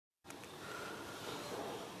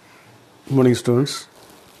Good morning students.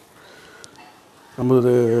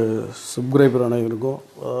 நமது subscriber அனைவருக்கும்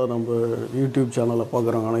நம்ம யூடியூப் சேனலை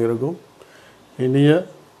பார்க்குறவங்க அனைவருக்கும் இனிய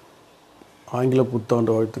ஆங்கில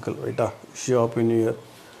புத்தாண்டு வாழ்த்துக்கள். ரைட்டா? Wish happy new year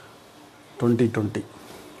 2020.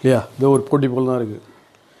 இல்லையா? இது ஒரு போட்டி போல் தான் இருக்குது.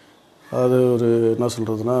 அது ஒரு என்ன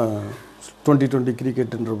சொல்கிறதுனா 2020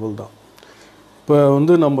 கிரிக்கெட்டுன்ற போல் தான்.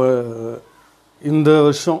 இப்போ நம்ம இந்த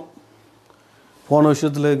வருஷம் போன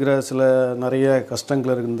வருஷத்தில் இருக்கிற சில நிறைய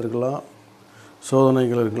கஷ்டங்கள் இருந்திருக்கலாம்,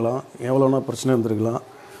 சோதனைகள் இருக்கலாம், எவ்வளோனா பிரச்சனை இருந்திருக்கலாம்.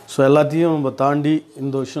 ஸோ எல்லாத்தையும் நம்ம தாண்டி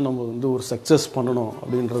இந்த வருஷம் நம்ம ஒரு சக்ஸஸ் பண்ணணும்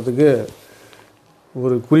அப்படின்றதுக்கு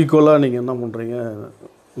ஒரு குறிக்கோளாக நீங்கள் என்ன பண்ணுறீங்க,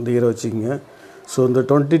 இந்த இயரை வச்சுக்கிங்க. ஸோ இந்த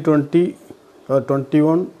 2020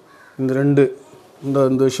 21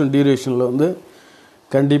 இந்த வருஷம் டியூரேஷனில்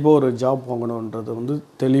கண்டிப்பாக ஒரு ஜாப் வாங்கணுன்றது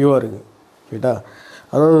தெளிவாக இருக்குது. ரைட்டா?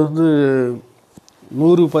 அதாவது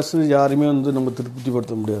 100% யாருமே நம்ம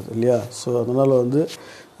திருப்திப்படுத்த முடியாது இல்லையா? ஸோ அதனால்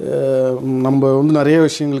நம்ம நிறைய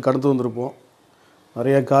விஷயங்கள் கடந்து வந்திருப்போம்.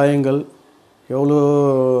 நிறைய காயங்கள், எவ்வளோ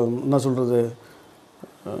என்ன சொல்கிறது,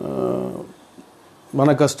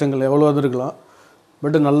 மன கஷ்டங்கள் எவ்வளோ இருந்திருக்கலாம்.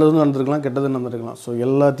 பட் நல்லதும் நடந்திருக்கலாம், கெட்டதும் நடந்திருக்கலாம். ஸோ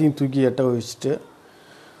எல்லாத்தையும் தூக்கி எட்ட வச்சுட்டு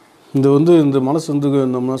இந்த மனசு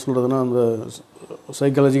நம்ம என்ன சொல்கிறதுனா, அந்த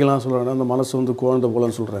சைக்காலஜிக்கலாக சொல்கிறாங்கன்னா அந்த மனசு குழந்தை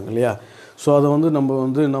போலன்னு சொல்கிறாங்க இல்லையா? ஸோ அதை நம்ம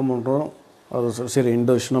என்ன பண்ணுறோம், அது சரி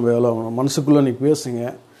இந்த விஷயம் நம்ம எவ்வளோ ஆகணும் மனசுக்குள்ளே நீ பேசுங்க.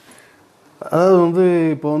 அதாவது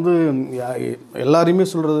இப்போ எல்லாரையுமே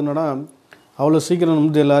சொல்கிறது என்னன்னா, அவ்வளோ சீக்கிரம்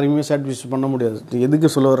எல்லாரையுமே சாட்டிஸ்ஃபை பண்ண முடியாது. எதுக்கு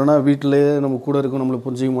சொல்ல வரேன்னா, வீட்டிலேயே நம்ம கூட இருக்கும், நம்மளை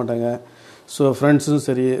புரிஞ்சிக்க மாட்டாங்க. ஸோ ஃப்ரெண்ட்ஸும்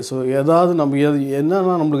சரி. ஸோ ஏதாவது நம்ம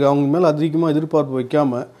என்னன்னா நம்மளுக்கு அவங்க மேலே அதிகமாக எதிர்பார்ப்பு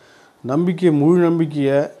வைக்காமல் முழு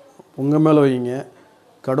நம்பிக்கையை உங்கள் மேலே வைங்க,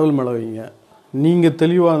 கடவுள் மேலே வைங்க. நீங்கள்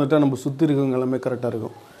தெளிவாக இருந்துட்டால் நம்ம சுற்றி இருக்கவங்க எல்லாமே கரெக்டாக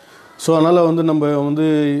இருக்கும். ஸோ அதனால் நம்ம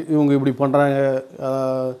இவங்க இப்படி பண்ணுறாங்க,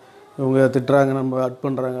 இவங்க திட்டுறாங்க, நம்ம அட்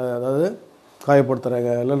பண்ணுறாங்க, அதாவது காயப்படுத்துகிறாங்க,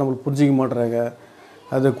 இல்லை நம்மளுக்கு புரிஞ்சிக்க மாட்டுறாங்க.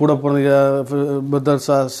 அது கூட பிறந்த பிரதர்ஸ்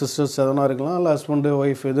சிஸ்டர்ஸ் எதனா இருக்கலாம், இல்லை ஹஸ்பண்டு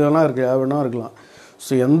ஒய்ஃப் எது வேணா இருக்குது, வேணா இருக்கலாம்.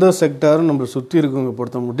 ஸோ எந்த செக்டாரும் நம்மளை சுற்றி இருக்கவங்க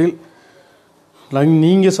பொறுத்த மட்டில்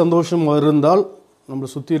நீங்கள் சந்தோஷமாக இருந்தால் நம்மளை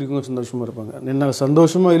சுற்றி இருக்கவங்க சந்தோஷமாக இருப்பாங்க. என்ன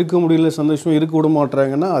சந்தோஷமாக இருக்க முடியல, சந்தோஷமாக இருக்க விட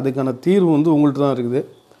மாட்டுறாங்கன்னா அதுக்கான தீர்வு உங்கள்கிட்ட தான் இருக்குது.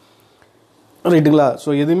 ரைட்டுங்களா? ஸோ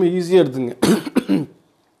எதுவுமே ஈஸியாக எடுத்துங்க.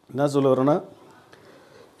 என்ன சொல்ல வரேன்னா,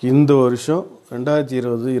 இந்த வருஷம்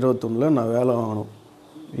 2020-21 நான் வேலை வாங்கணும்,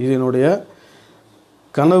 இது என்னுடைய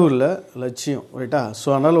கனவு இல்லை, லட்சியம். ரைட்டா? ஸோ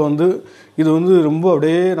அதனால் இது ரொம்ப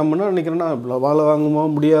அப்படியே நம்ம என்ன நினைக்கிறோன்னா, வேலை வாங்குமா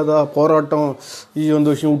முடியாதா, போராட்டம், இந்த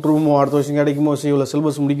வருஷம் விட்டுருவோமோ, அடுத்த வருஷம் கிடைக்குமோ, இவ்வளோ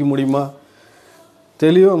சிலபஸ் முடிக்க முடியுமா,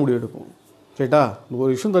 தெளிவாக முடிவெடுப்போம். ரைட்டா?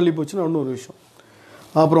 ஒரு விஷயம் தள்ளி போச்சுன்னா இன்னொரு விஷயம்.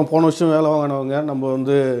 அப்புறம் போன வருஷம் வேலை வாங்கினவங்க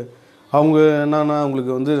அவங்க என்னன்னா,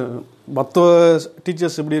 அவங்களுக்கு மற்ற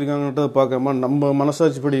டீச்சர்ஸ் எப்படி இருக்காங்கன்றதை பார்க்காம நம்ம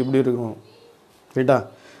மனசாட்சிப்படி எப்படி இருக்கும். ரைட்டா?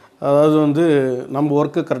 அதாவது நம்ம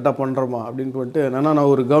ஒர்க்கு கரெக்டாக பண்ணுறோமா அப்படின்னு சொல்லிட்டு என்னென்னா,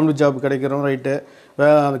 நான் ஒரு கவர்மெண்ட் ஜாப் கிடைக்கிறோம், ரைட்டு,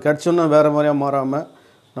 அது கிடச்சோன்னா வேறு மாதிரியாக மாறாமல்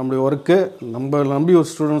நம்மளுடைய ஒர்க்கு நம்ம நம்பி ஒரு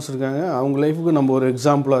ஸ்டூடெண்ட்ஸ் இருக்காங்க, அவங்க லைஃபுக்கு நம்ம ஒரு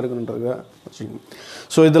எக்ஸாம்பிளாக இருக்குன்றத வச்சுக்கோங்க.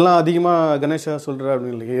 ஸோ இதெல்லாம் அதிகமாக கணேஷா சொல்கிற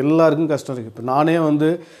அப்படின்னு இல்லை, எல்லாருக்கும் கஷ்டம் இருக்குது. இப்போ நானே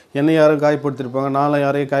என்னை யாரும் காயப்படுத்திருப்பாங்க, நானும்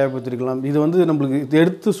யாரையும் காயப்படுத்திருக்கலாம். இது நம்மளுக்கு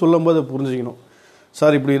எடுத்து சொல்லும் போது புரிஞ்சுக்கணும்.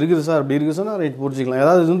 சார் இப்படி இருக்குது சார், அப்படி இருக்குது சார், நான் ரைட் புரிஞ்சிக்கலாம்.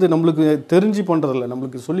 ஏதாவது நம்மளுக்கு தெரிஞ்சு பண்ணுறதில்ல,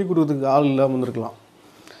 நம்மளுக்கு சொல்லிக் கொடுக்குறதுக்கு ஆள் இல்லாமல் இருந்திருக்கலாம்.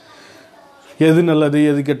 எது நல்லது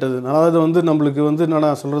எது கெட்டது. அதாவது நம்மளுக்கு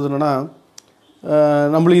என்னென்னா சொல்கிறது என்னென்னா,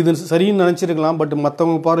 நம்மளுக்கு இது சரின்னு நினச்சிருக்கலாம், பட்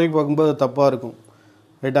மற்றவங்க பார்வைக்கு பார்க்கும்போது அது தப்பாக இருக்கும்.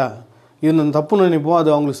 ரைட்டா? இது நம்ம தப்புன்னு நினைப்போம், அது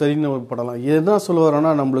அவங்களுக்கு சரின்னு படலாம். எதுதான் சொல்ல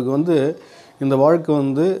வரேன்னா, நம்மளுக்கு இந்த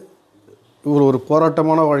வாழ்க்கை ஒரு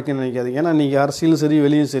போராட்டமான வாழ்க்கைன்னு நினைக்காது. ஏன்னா நீங்கள் அரசியலும் சரி,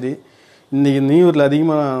 வெளியும் சரி, இன்றைக்கி நியூ இயரில்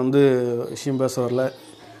அதிகமாக நான் விஷயம் பேச வரல,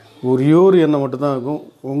 ஒரே ஒரு எண்ணம் மட்டும்தான் இருக்கும்,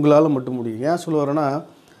 உங்களால் மட்டும் முடியும். ஏன் சொல்ல வரேன்னா,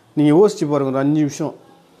 நீங்கள் யோசிச்சு பாருங்கள், ஒரு 5 நிமிஷம்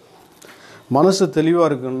மனசு தெளிவாக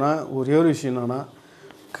இருக்குன்னா, ஒரே ஒரு விஷயம் என்னென்னா,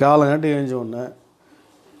 காலங்காட்டி எழுஞ்ச உடனே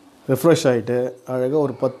ரெஃப்ரெஷ் ஆகிட்டு அழகாக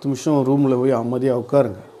ஒரு 10 நிமிஷம் ரூமில் போய் அமைதியாக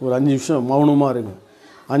உட்காருங்க. ஒரு 5 நிமிஷம் மௌனமாக இருங்க.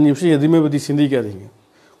 5 நிமிஷம் எதுவுமே பற்றி சிந்திக்காதீங்க.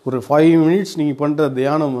 ஒரு 5 மினிட்ஸ் நீங்கள் பண்ணுற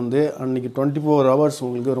தியானம் அன்றைக்கி 24 ஹவர்ஸ்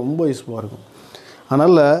உங்களுக்கு ரொம்ப யூஸ்ஃபுல்லாக இருக்கும்.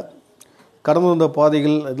 அதனால் கடந்து வந்த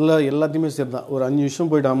பாதைகள் எல்லாத்தையுமே சரி தான். ஒரு 5 நிமிஷம்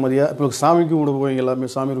போய்ட்டு அமைதியாக, இப்போ சாமிக்கு கூட போவீங்க, எல்லாருமே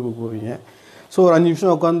சாமி ரூமுக்கு போவீங்க. ஸோ ஒரு 5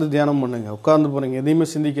 நிமிஷம் உட்காந்து தியானம் பண்ணுங்கள், உட்காந்து போகிறீங்க, எதையுமே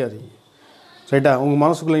சிந்திக்காதீங்க. ரைட்டா? உங்கள்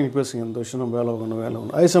மனசுக்குள்ளே நீங்கள் பேசுங்க, இந்த விஷயம் நம்ம வேலை வேணும்.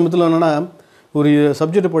 அதே சமயத்தில் என்னென்னா, ஒரு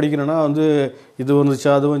சப்ஜெக்ட் படிக்கிறேன்னா இது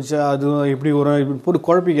வந்துச்சா, அது வந்துச்சா, அது எப்படி வரும், இப்படி போட்டு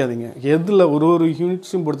குழப்பிக்காதீங்க. எதில் ஒரு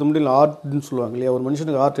யூனிட்ஸையும் பொறுத்த முடியல, ஆர்ட்னு சொல்லுவாங்க இல்லையா? ஒரு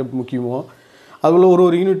மனுஷனுக்கு ஆர்ட் எப்படி முக்கியமோ அதுபோல்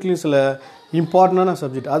ஒரு யூனிட்லேயும் சில இம்பார்ட்டண்டான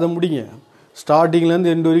சப்ஜெக்ட் அதை முடிங்க.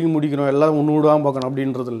 ஸ்டார்டிங்லேருந்து எண்டு வரைக்கும் முடிக்கணும், எல்லோரும் ஒன்று விடாமல் பார்க்கணும்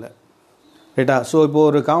அப்படின்றது இல்லை. ரைட்டா? ஸோ இப்போ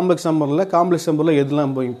ஒரு காம்ப்ளெக்ஸ் நம்பரில் எதெல்லாம்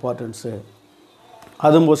ரொம்ப இம்பார்ட்டன்ஸு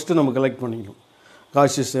அதை ஃபஸ்ட்டு நம்ம கலெக்ட் பண்ணிக்கணும்.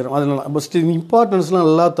 காஷியஸ் தேரம் அதனால ஃபஸ்ட்டு இம்பார்ட்டன்ஸ்லாம்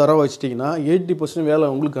நல்லா தர வச்சிட்டிங்கன்னா 80% வேலை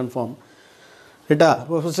உங்களுக்கு கன்ஃபார்ம். ரைட்டா?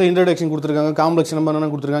 இப்போ ஃபஸ்ட்டு இன்ட்ரடக்ஷன் கொடுத்துருக்காங்க, காம்ப்ளெக்ஸ் நம்பர் என்ன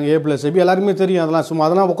கொடுத்துருக்காங்க, A+AB எல்லாருக்குமே தெரியும். அதெல்லாம் சும்மா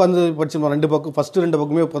அதெல்லாம் உட்காந்து படிச்சுருப்போம். 2 பக்கம் ஃபஸ்ட்டு 2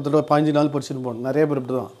 பக்கமே 15 நாள் படிச்சுட்டு போகணும். நிறைய பேர்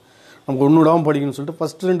இப்படி தான் நமக்கு ஒன்று விடாமல் படிக்கணும்னு சொல்லிட்டு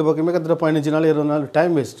ஃபஸ்ட்டு 2 பக்கமே கற்றுட்டு 15 நாள் 20 நாள்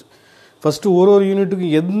டைம் வேஸ்ட். ஃபஸ்ட்டு ஒரு யூனிட்டுக்கு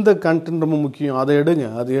எந்த கண்டென்ட் ரொம்ப முக்கியம் அதை எடுங்க,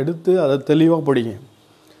 அதை எடுத்து அதை தெளிவாக படிங்க.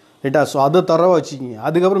 ரைட்டா? ஸோ அதை தரவாக வச்சுக்கிங்க.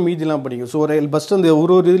 அதுக்கப்புறம் மீதிலாம் படிங்க. ஸோ ஃபஸ்ட்டு அந்த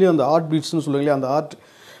ஒரு இதுலேயும் அந்த ஆர்ட் பீட்ஸ்னு சொல்லுவீங்களே அந்த ஆர்ட்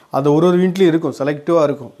அந்த ஒரு யூனிட்லேயும் இருக்கும், செலக்டிவாக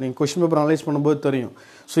இருக்கும். நீங்கள் கொஸ்டின் பேப்பர் அனலைஸ் பண்ணும்போது தெரியும்.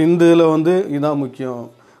 ஸோ இந்த இதில் வந்து இதுதான் முக்கியம்.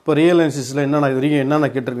 இப்போ ரியல் அனாலிசிஸில் என்னென்ன இது வரைக்கும் என்னென்ன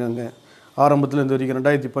கேட்டிருக்காங்க ஆரம்பத்தில் இந்த வரைக்கும்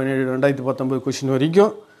 2017 2019 கொஸ்டின்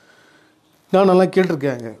வரைக்கும் நான் நல்லா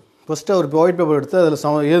கேட்டிருக்காங்க. ஃபஸ்ட்டு அவர் ஒயிட் பேப்பர் எடுத்து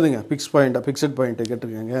அதில் ஏதுங்க ஃபிக்ஸட் பாயிண்ட்டு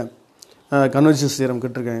கேட்டிருக்காங்க, கன்வர்ஜன்ஸ் தியரம்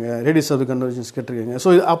கேட்டிருக்காங்க, ரேடியஸ் ஆஃப் தி கன்வர்ஜன்ஸ் கேட்டிருக்காங்க. ஸோ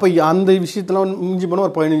அப்போ அந்த விஷயத்தெலாம் மிஞ்சி போனால்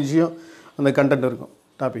ஒரு 15 விஷயம் அந்த கண்டென்ட் இருக்கும்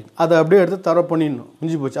டாபிக். அதை அப்படியே எடுத்து தர பண்ணிடணும்.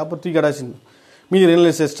 மிஞ்சி போச்சு அப்போ தூக்கி கடாச்சிடணும். மீதி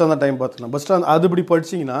ரியலைஸ் எக்ஸ்ட்ரா தான் டைம் பார்த்துக்கலாம். ஃபஸ்ட்டு அது இப்படி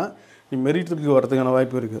படிச்சிங்கன்னா நீ மெரிட்டுக்கு வரதுக்கான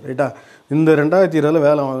வாய்ப்பு இருக்குது. ரைட்டா? இந்த 2020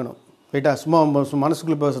 வேலை வாங்கணும். ரைட்டா? சும்மா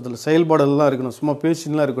மனசுக்குள்ளே பேசுறதில்ல, செயல்பாடெல்லாம் இருக்கணும், சும்மா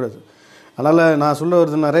பேசின்லாம் இருக்கக்கூடாது. அதனால் நான் சொல்ல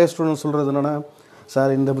வருது நிறைய ஸ்டூடெண்ட் சொல்கிறது என்னென்னா,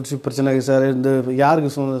 சார் இந்த பிரச்சனை இருக்குது சார், இந்த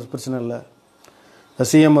யாருக்கு பிரச்சனை இல்லை,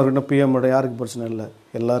 சிஎம் இருக்கட்டும் பிஎம் யாருக்கு பிரச்சனை இல்லை,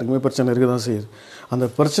 எல்லாருக்குமே பிரச்சனை இருக்க தான் செய்யுது. அந்த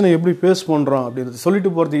பிரச்சனை எப்படி ஃபேஸ் பண்ணுறோம் அப்படின்றது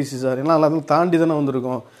சொல்லிட்டு போகிறது ஈஸி சார், ஏன்னா அதெல்லாம் தாண்டி தானே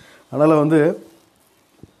வந்திருக்கோம். அதனால்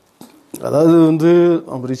அதாவது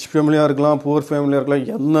ரிச் ஃபேமிலியாக இருக்கலாம், புவர் ஃபேமிலியாக இருக்கலாம்,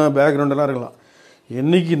 என்ன பேக்ரவுண்டெல்லாம் இருக்கலாம்.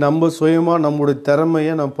 என்றைக்கு நம்ம சுயமாக நம்மளுடைய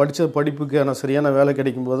திறமையை நம்ம படித்த படிப்புக்கு சரியான வேலை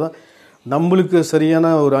கிடைக்கும் போது தான் நம்மளுக்கு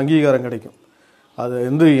சரியான ஒரு அங்கீகாரம் கிடைக்கும். அது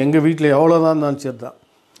எங்கள் வீட்டில் எவ்வளோதான் தான் சரி தான்.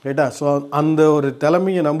 ரைட்டா? ஸோ அந்த ஒரு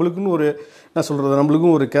தலைமையை நம்மளுக்குன்னு ஒரு என்ன சொல்கிறது,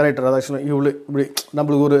 நம்மளுக்கும் ஒரு கேரக்டர், அதான் இப்படி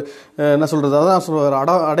நம்மளுக்கு ஒரு என்ன சொல்கிறது, அதான் சொல்கிற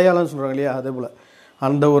அடையாளம்னு சொல்கிறாங்க இல்லையா, அதே போல்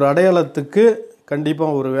அந்த ஒரு அடையாளத்துக்கு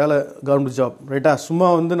கண்டிப்பாக ஒரு வேலை கவர்மெண்ட் ஜாப். ரைட்டா? சும்மா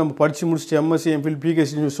நம்ம படித்து முடிச்சுட்டு எம்எஸ்சி எம்ஃபில்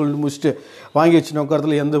பிஹெச்டி சொல்லிட்டு முடிச்சுட்டு வாங்கி வச்சுன்னு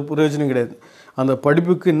உட்காரத்துல எந்த பிரயோஜனம் கிடையாது. அந்த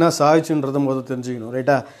படிப்புக்கு என்ன சாதிச்சுன்றதை முதல்ல தெரிஞ்சுக்கணும்.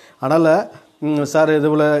 ரைட்டா? அதனால் சார் இது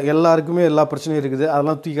போல் எல்லாருக்குமே எல்லா பிரச்சனையும் இருக்குது,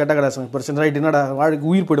 அதெல்லாம் தூக்கி கேட்டால் கிடையாது பிரச்சனை. ரைட்? என்னடா வாழ்க்கை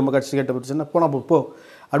உயிர் போய்டுமா கட்சி கேட்ட பிரச்சனை போனால் போ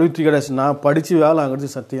அப்படி தூக்கி கிடையாது. நான் படித்து வேலை வாங்குறது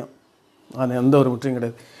சத்தியம், அது எந்த ஒரு முற்றையும்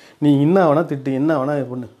கிடையாது. நீ என்ன வேணால் திட்டு, என்ன வேணால் இது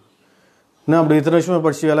பண்ணு, என்ன அப்படி இத்தனை வருஷமாக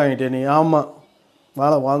படித்து வேலை வாங்கிட்டே நீ, ஆமாம்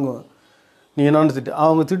வேலை வாங்குவேன், நீ என்னான்னு திட்டு.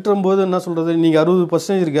 அவங்க திட்டும்போது என்ன சொல்கிறது, நீங்கள்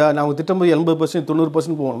 60% இருக்கா, நான் அவங்க திட்டும்போது 80%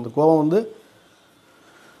 90% போகணும். அந்த கோபம்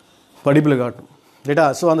படிப்பில் காட்டும். ரைட்டா?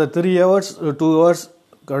 ஸோ அந்த 3 hours 2 hours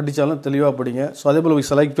கடித்தாலும் தெளிவாக படிங்க. ஸோ அதே போல்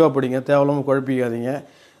செலக்டிவாக படிங்க, தேவையில்லாமல் குழப்பிக்காதீங்க.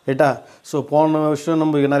 ரைட்டா? ஸோ போன வருஷம்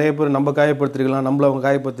நம்ம நிறைய பேர் நம்ம காயப்படுத்திருக்கலாம், நம்மள அவங்க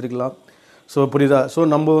காயப்படுத்திருக்கலாம். ஸோ புரியுதா? ஸோ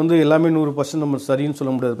நம்ம எல்லாமே 100% நம்ம சரின்னு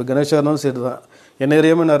சொல்ல முடியாது. இப்போ கணேஷாக இருந்தாலும் சரி தான், என்ன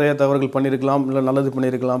அறியாமல் நிறைய தவறுகள் பண்ணியிருக்கலாம், இல்லை நல்லது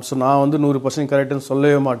பண்ணியிருக்கலாம். ஸோ நான் 100% கரெக்டுன்னு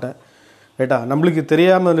சொல்லவே மாட்டேன். ரைட்டா? நம்மளுக்கு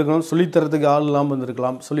தெரியாமல் இருக்கணும், சொல்லித்தரத்துக்கு ஆள் இல்லாமல்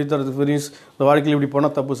இருந்திருக்கலாம். சொல்லித்தரத்துக்கு ஃப்ரீஸ் இந்த வாழ்க்கையில் இப்படி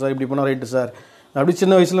போனால் தப்பு சார், இப்படி போனால் ரைட்டு சார், அப்படி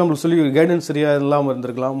சின்ன வயசில் நம்மளுக்கு சொல்லி கைடன்ஸ் சரியாக இல்லாமல்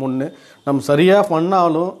இருந்திருக்கலாம். ஒன்று நம்ம சரியாக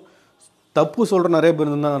பண்ணாலும் தப்பு சொல்கிற நிறைய பேர்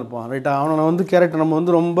தான் இருப்பான். ரைட்டா? அவனை கேரக்டர்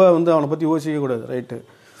நம்ம ரொம்ப அவனை பற்றி யோசிக்கக்கூடாது. ரைட்டு?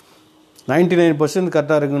 99%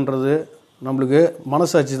 கரெக்டாக இருக்குன்றது நம்மளுக்கு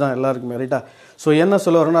மனசாட்சி தான் எல்லாருக்குமே. ரைட்டா? ஸோ என்ன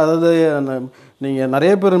சொல்ல வரேன்னா, அதாவது நீங்கள்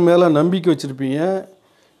நிறைய பேர் மேலே நம்பிக்கை வச்சுருப்பீங்க,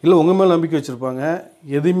 இல்லை உங்கள் மேலே நம்பிக்கை வச்சுருப்பாங்க.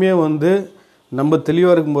 எதுவுமே நம்ம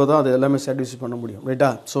தெளிவாக இருக்கும்போது தான் அது எல்லாமே சாட்டிஸ்ஃபை பண்ண முடியும். ரைட்டா?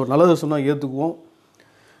 ஸோ நல்லதை சொன்னால் ஏற்றுக்குவோம்,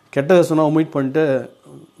 கெட்டதை சொன்னால் ஒமிட் பண்ணிட்டு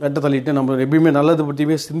வெட்ட தள்ளிட்டு நம்ம எப்பயுமே நல்லதை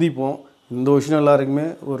பற்றியுமே சிந்திப்போம். இந்த விஷயம் எல்லாருக்குமே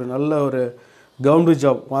ஒரு நல்ல ஒரு கவர்மெண்ட்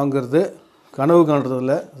ஜாப் வாங்குறது கனவு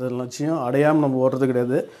காணுறதில்ல, அது லட்சியம் அடையாமல் நம்ம ஓடுறது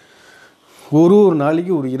கிடையாது. ஒரு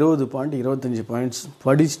நாளைக்கு ஒரு 20 பாயிண்ட் 25 பாயிண்ட்ஸ்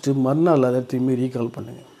படிச்சுட்டு மறுநாள் அதை திரும்பி ரீகால்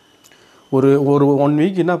பண்ணுங்கள். ஒரு 1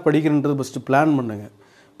 வீக் என்ன படிக்கிறன்றது ஃபஸ்ட்டு பிளான் பண்ணுங்கள்.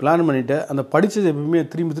 பிளான் பண்ணிவிட்டு அந்த படித்தது எப்பவுமே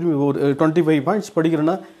திரும்பி ஒரு 25 பாயிண்ட்ஸ்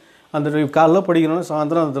படிக்கிறேன்னா, அந்த காலைல படிக்கிறோன்னா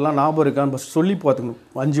சாயந்தரம் அதெல்லாம் ஞாபகம் இருக்கான்னு ஃபஸ்ட் சொல்லி பார்த்துக்கணும்.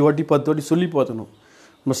 5 வாட்டி 10 வாட்டி சொல்லி பார்த்துக்கணும்.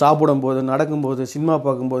 நம்ம சாப்பிடும்போது, நடக்கும்போது, சினிமா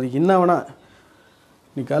பார்க்கும்போது, என்ன வேணால்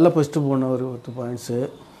நீ காலைல ஃபஸ்ட்டு போன ஒரு 10 பாயிண்ட்ஸு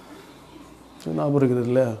ஞாபகம் இருக்குது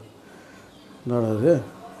இல்லை, என்னது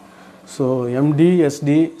so empty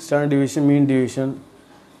ST standard division மீன் டிவிஷன்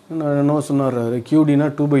என்ன சொன்னார், கியூடினா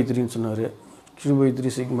 2/3ன்னு சொன்னார்.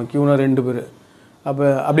 2/3 சிக்மா, கியூனா 2 பேர். அப்போ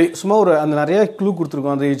அப்படி சும்மா அந்த நிறையா க்ளூ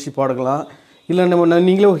கொடுத்துருக்கோம், அந்த ஏச்சி பாடக்கலாம். இல்லை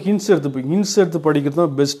நீங்களே ஒரு ஹின்ஸ் எடுத்து படிக்கிறது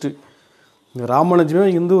தான் பெஸ்ட்டு. இந்த ராமானுஜமே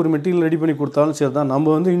ஒரு மெட்டீரியல் ரெடி பண்ணி கொடுத்தாலும் சரி தான்,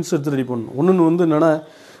 நம்ம ஹின்ஸ் எடுத்து ரெடி பண்ணணும். ஒன்று என்னென்னா,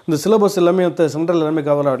 இந்த சிலபஸ் எல்லாமே சென்ட்ரல் எல்லாமே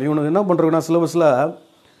கவர் ஆகணும். இவனுக்கு என்ன பண்ணுறோன்னா, சிலபஸில்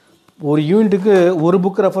ஒரு யூனிட்டுக்கு ஒரு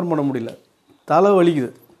புக்கு ரெஃபர் பண்ண முடியல, தலை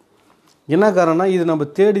வலிக்குது. என்ன காரணம்னா, இது நம்ம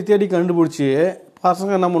தேடி கண்டுபிடிச்சி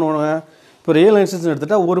பசங்க என்ன பண்ணுவாங்க, இப்போ ரியல் இன்ஸ்டியூஷன்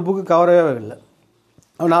எடுத்துகிட்டா ஒரு புக்கு கவராகவே இல்லை,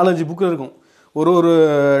 4-5 புக்கு இருக்கும், ஒரு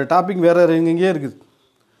டாபிக் வேறு எங்கெங்கேயே இருக்குது.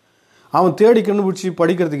 அவன் தேடி கண்டுபிடிச்சி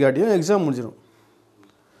படிக்கிறதுக்காட்டியும் எக்ஸாம் முடிஞ்சிடும்.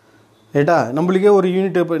 ரைட்டா. நம்மளுக்கே ஒரு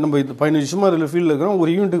யூனிட்டு இப்போ நம்ம 15 வருஷமாக இதில் ஃபீல்டில் இருக்கிறோம்,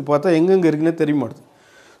 ஒரு யூனிட்டுக்கு பார்த்தா எங்கெங்கே இருக்குன்னே தெரிய மாட்டுது.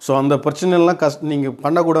 ஸோ அந்த பிரச்சனைலாம் நீங்கள்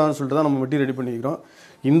பண்ணக்கூடாதுன்னு சொல்லிட்டு தான் நம்ம மெட்டீரியல் ரெடி பண்ணிக்கிறோம்.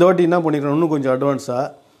 இந்த வாட்டி என்ன பண்ணிக்கிறோம், இன்னும் கொஞ்சம் அட்வான்ஸாக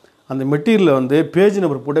அந்த மெட்டீரியலில் வந்து பேஜ்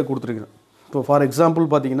நம்பர் போட்டே கொடுத்துருக்குறேன். இப்போ ஃபார் எக்ஸாம்பிள்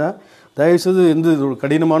பார்த்தீங்கன்னா, தயவுசெய்து ஒரு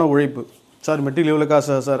கடினமான உழைப்பு சார், மெட்டீரியல் எவ்வளோ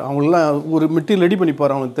காசு சார், அவங்களெலாம் ஒரு மெட்டீரியல் ரெடி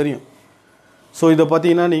பண்ணிப்பார், அவங்களுக்கு தெரியும். ஸோ இதை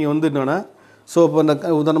பார்த்தீங்கன்னா நீங்கள் வந்து என்னென்னா, ஸோ இப்போ இந்த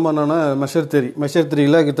உதாரணமாக என்னென்னா மெஷர்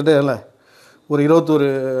திரியில் கிட்டத்தட்ட இல்லை ஒரு 21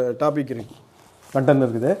 டாபிக் இருக்குது, கண்டென்ட்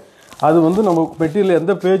இருக்குது. அது வந்து நம்ம மெட்டீரியல்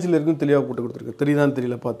எந்த பேஜில் இருக்குன்னு தெளிவாக போட்டு கொடுத்துருக்கு. தெரியுதான்னு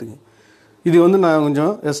தெரியல, பார்த்துங்க. இது வந்து நான்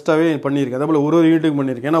கொஞ்சம் எக்ஸ்ட்ராவே பண்ணியிருக்கேன். அதே போல் ஒரு யூனிட்டுக்கு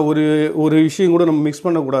பண்ணியிருக்கேன். ஏன்னா ஒரு விஷயம் கூட நம்ம மிக்ஸ்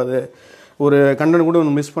பண்ணக்கூடாது, ஒரு கண்டென்ட் கூட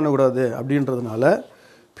நம்ம மிஸ் பண்ணக்கூடாது அப்படின்றதுனால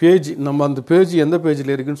நம்ம அந்த பேஜ் எந்த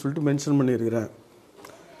பேஜில் இருக்குதுன்னு சொல்லிட்டு மென்ஷன் பண்ணியிருக்கிறேன்.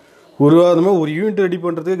 ஒரு வாரமாக ஒரு யூனிட் ரெடி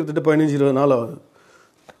பண்ணுறதுக்கு கிட்டத்தட்ட 15-20 நாள் ஆகுது.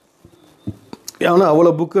 ஏன்னா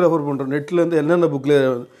அவ்வளோ புக்கு ரெஃபர் பண்ணுறோம். நெட்லேருந்து என்னென்ன புக்கில்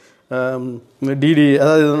டிடி,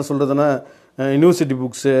 அதாவது எதுனா சொல்கிறதுனா யூனிவர்சிட்டி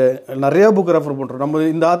புக்ஸு நிறையா புக்கு ரெஃபர் பண்ணுறோம். நம்ம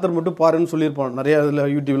இந்த ஆத்தர் மட்டும் பாருன்னு சொல்லியிருப்போம் நிறையா இதில்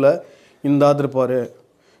யூடியூப்பில், இந்த ஆத்தர் பாரு,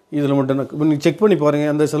 இதில் மட்டும் நீங்கள் செக் பண்ணி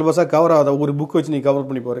பாருங்கள், அந்த சிலபஸாக கவர் ஆகாத ஒரு புக் வச்சு நீங்கள் கவர்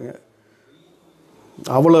பண்ணி பாருங்கள்,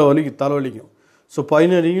 அவ்வளோ தலைவலிக்கும். So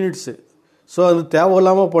 17 units. ஸோ அது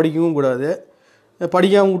தேவையில்லாமல் படிக்கவும் கூடாது,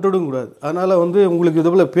 படிக்காமல் விட்டுடவும் கூடாது. அதனால் வந்து உங்களுக்கு இது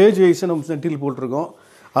போல் பேஜ் வைஸாக நம்ம மெட்டீரியல் போட்டிருக்கோம்.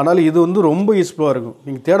 அதனால் இது வந்து ரொம்ப யூஸ்ஃபுல்லாக இருக்கும்.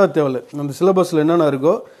 நீங்கள் தேட தேவையில்லை, அந்த சிலபஸில் என்னென்ன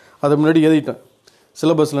இருக்கோ அதை முன்னாடி எழுதிட்டேன்.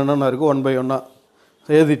 சிலபஸில் என்னென்ன இருக்கோ 1 by 1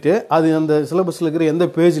 எழுதிட்டு, அது அந்த சிலபஸில் இருக்கிற எந்த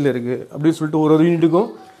பேஜில் இருக்குது அப்படின்னு சொல்லிட்டு ஒரு யூனிட்டுக்கும்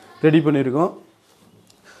ரெடி பண்ணியிருக்கோம்.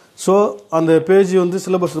 ஸோ அந்த பேஜ் வந்து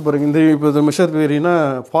சிலபஸில் பாருங்கள். இப்போ மெஷர் தியரினா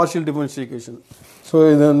பார்ஷியல் டிஃபரன்ஷியேஷன். ஸோ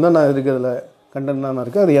இது வந்து நான் இருக்குது, அதில் கண்டென்ட் நான்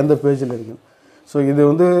இருக்குது, அது எந்த பேஜில் இருக்குது. ஸோ இது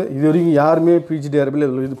வந்து இது வரைக்கும் யாருமே பிஜிடிஆர்பியில்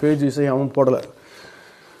இது பேஜ் விஷயம் அவன் போடலை.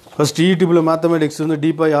 ஃபஸ்ட்டு யூடியூப்பில் மேத்தமெட்டிக்ஸ் வந்து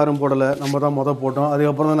டீப்பாக யாரும் போடலை, நம்ம தான் போட்டோம்.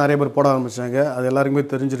 அதுக்கப்புறம் தான் நிறைய பேர் போட ஆரம்பித்தாங்க, அது எல்லாருக்குமே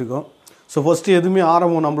தெரிஞ்சிருக்கும். ஸோ ஃபஸ்ட்டு எதுவுமே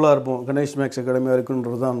ஆரம்பம் நம்மளாக இருப்போம், கணேஷ் மேக்ஸ் அகாடமியாக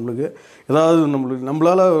இருக்குன்றது தான் நம்மளுக்கு. ஏதாவது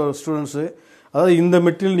நம்மளால் ஸ்டூடெண்ட்ஸு, அதாவது இந்த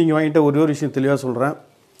மெட்டீரியல் நீங்கள் வாங்கிட்ட ஒரே ஒரு விஷயம் தெளிவாக சொல்கிறேன்,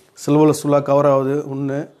 சிலபஸ் ஃபுல்லாக கவர் ஆகுது.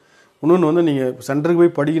 இன்னொன்று வந்து நீங்கள் சென்டருக்கு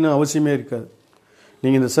போய் படிக்கணும் அவசியமே இருக்காது.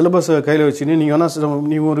 நீங்கள் இந்த சிலபஸை கையில் வச்சுன்னு நீங்கள் வேணால்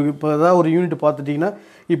நீங்கள் இப்போ ஏதாவது ஒரு யூனிட் பார்த்துட்டிங்கன்னா,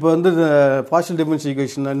 இப்போ வந்து இந்த பார்ஷியல்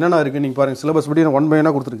டிஃபரன்ஷியேஷன் என்னென்ன இருக்குது நீங்கள் பாருங்கள். சிலபஸ் படி நான் 1 by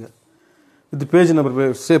 1 கொடுத்துருக்கேன், இது பேஜ் நம்பர்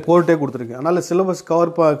போட்டே கொடுத்துருக்கேன். அதனால் சிலபஸ்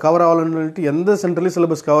கவர் ஆகலன்னுட்டு எந்த சென்டர்லேயும்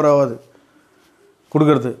சிலபஸ் கவர் ஆகாது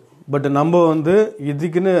கொடுக்குறது. பட் நம்ம வந்து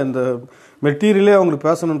இதுக்குன்னு அந்த மெட்டீரியலே அவங்களுக்கு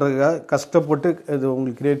பேசணுன்றதுக்காக கஷ்டப்பட்டு இது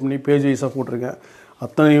உங்களுக்கு க்ரியேட் பண்ணி பேஜ் வைஸாக போட்டிருக்கேன்.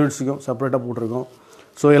 அத்தனை யூனிட்ஸுக்கும் செப்பரேட்டாக போட்டிருக்கோம்.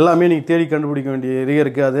 ஸோ எல்லாமே நீங்கள் தேடி கண்டுபிடிக்க வேண்டிய ஏரியா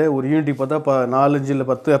இருக்காது. ஒரு யூனிட் பார்த்தா 4, 5 இல்லை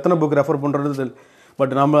 10 எத்தனை புக் ரெஃபர் பண்ணுறது.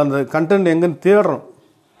 பட் நம்ம அந்த கண்டென்ட் எங்கேன்னு தேடுறோம்.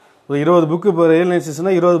 ஒரு 20 புக்கு இப்போ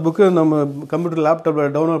ரியலைசேஷனாக 20 புக்கு நம்ம கம்ப்யூட்டர்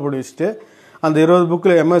லேப்டாப்பில் டவுன்லோட் பண்ணி வச்சுட்டு, அந்த 20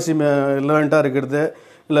 புக்கில் எம்எஸ்சி ரிலவெண்ட்டாக இருக்கிறது,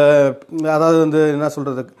 இல்லை அதாவது வந்து என்ன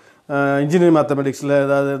சொல்கிறது, இன்ஜினியரிங் மேத்தமெட்டிக்ஸில்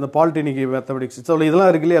ஏதாவது இந்த பாலிடெக்னிக் மேத்தமெட்டிக்ஸ், ஸோ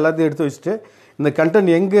இதெல்லாம் இருக்குல்ல, எல்லாத்தையும் எடுத்து வச்சுட்டு இந்த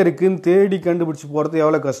கண்டென்ட் எங்கே இருக்குதுன்னு தேடி கண்டுபிடிச்சி போகிறது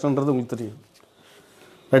எவ்வளோ கஷ்டன்றது உங்களுக்கு தெரியும்,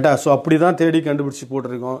 ரைட்டா? ஸோ அப்படி தான் தேடி கண்டுபிடிச்சி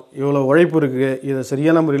போட்டிருக்கோம். இவ்வளோ உழைப்பு இருக்குது, இதை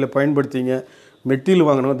சரியான முறையில் பயன்படுத்திங்க. மெட்டீரியல்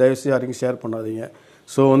வாங்கணும், தயவுசெய்து யாருக்கும் ஷேர் பண்ணாதீங்க.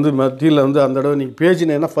 ஸோ வந்து மெட்டீரியல் வந்து அந்த தடவை நீங்கள்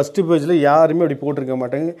பேஜ்னா ஏன்னா ஃபஸ்ட்டு பேஜில் யாருமே அப்படி போட்டிருக்க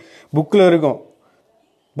மாட்டாங்க, புக்கில் இருக்கும்.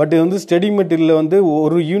 பட் இது வந்து ஸ்டடி மெட்டீரியலில் வந்து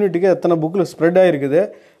ஒரு யூனிட்டுக்கு எத்தனை புக்கில் ஸ்ப்ரெட் ஆகிருக்குது,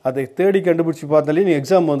 அதை தேடி கண்டுபிடிச்சி பார்த்தாலே நீங்கள்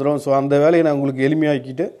எக்ஸாம் வந்துடும். ஸோ அந்த வேலையை நான் உங்களுக்கு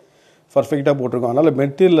எளிமையாக்கிட்டு பர்ஃபெக்டாக போட்டிருக்கோம். அதனால்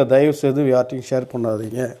மெட்டீரியலில் தயவு செய்து யார்ட்டையும் ஷேர்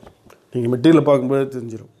பண்ணாதீங்க, நீங்கள் மெட்டீரியலை பார்க்கும்போது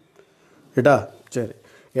தெரிஞ்சிடும், ரைட்டா? சரி,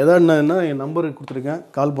 எதான்னா என் நம்பருக்கு கொடுத்துருக்கேன்,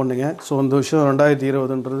 கால் பண்ணுங்க. ஸோ இந்த விஷயம்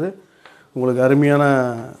 2020ன்றது உங்களுக்கு அருமையான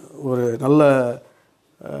ஒரு நல்ல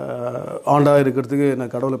ஆண்டாக இருக்கிறதுக்கு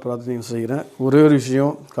நான் கடவுளை பிரார்த்தனை செய்கிறேன். ஒரே ஒரு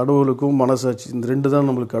விஷயம், கடவுளுக்கும் மனசாட்சி, இந்த 2 தான்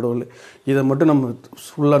நம்மளுக்கு கடவுள். இதை மட்டும் நம்ம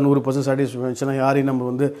ஃபுல்லாக 100% சாட்டிஸ்ஃபை ஆச்சுன்னா யாரையும் நம்ம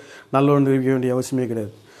வந்து நல்லவன் நிரூபிக்க வேண்டிய அவசியமே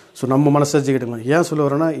கிடையாது. ஸோ நம்ம மனசாட்சி கேட்டுக்கலாம். ஏன் சொல்ல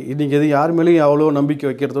வரேன்னா, இன்றைக்கி எது யார் மேலேயும் அவ்வளோ நம்பிக்கை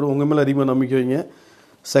வைக்கிறதோட உங்கள் மேலே அதிகமாக நம்பிக்கை வைங்க.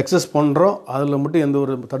 சக்ஸஸ் பண்ணுறோம், அதில் மட்டும் எந்த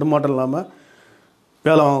ஒரு தடுமாட்டம் இல்லாமல்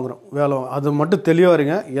வேலை அது மட்டும் தெளிவாக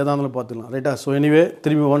இருங்க, ஏதா இருந்தாலும் பார்த்துக்கலாம், ரைட்டா? ஸோ எனிவே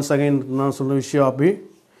திரும்பி ஒன்ஸ் அகைன் நான் சொன்ன விஷயம், ஹாப்பி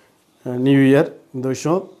நியூ இயர். இந்த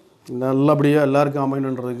விஷயம் நல்லபடியாக எல்லாருக்கும்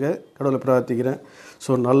அமையணுன்றதுக்கு கடவுளை பிரார்த்திக்கிறேன்.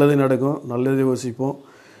 ஸோ நல்லதே நடக்கும், நல்லதே யோசிப்போம்.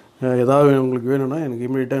 ஏதாவது உங்களுக்கு வேணும்னா எனக்கு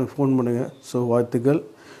இமீடியட்டாக ஃபோன் பண்ணுங்கள். ஸோ வாழ்த்துக்கள்,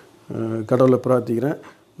 கடவுளை பிரார்த்திக்கிறேன்.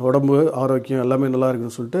 உடம்பு ஆரோக்கியம் எல்லாமே நல்லா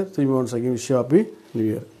இருக்குன்னு சொல்லிட்டு திரும்பி ஒன்ஸ் அகைன் விஷயம், ஹாப்பி நியூ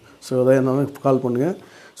இயர். ஸோ அதான் என்ன கால் பண்ணுங்கள்.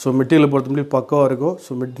 ஸோ மெட்டீரியலை பொறுத்த முடியும் பக்காவாக இருக்கும்.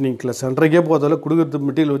 ஸோ நீங்கள் சென்டருக்கே போகிறதால கொடுக்குறது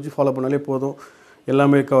மெட்டீரியல் வச்சு ஃபாலோ பண்ணாலே போதும்,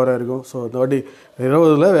 எல்லாமே கவராக இருக்கும். ஸோ இந்த வாட்டி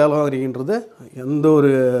 20 வேலை வாங்குறீங்கன்றது எந்த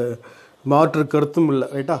ஒரு மாற்று கருத்தும் இல்லை,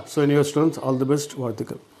 ரைட்டா? So anyway students, all the best,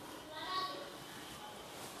 வாழ்த்துக்கள்.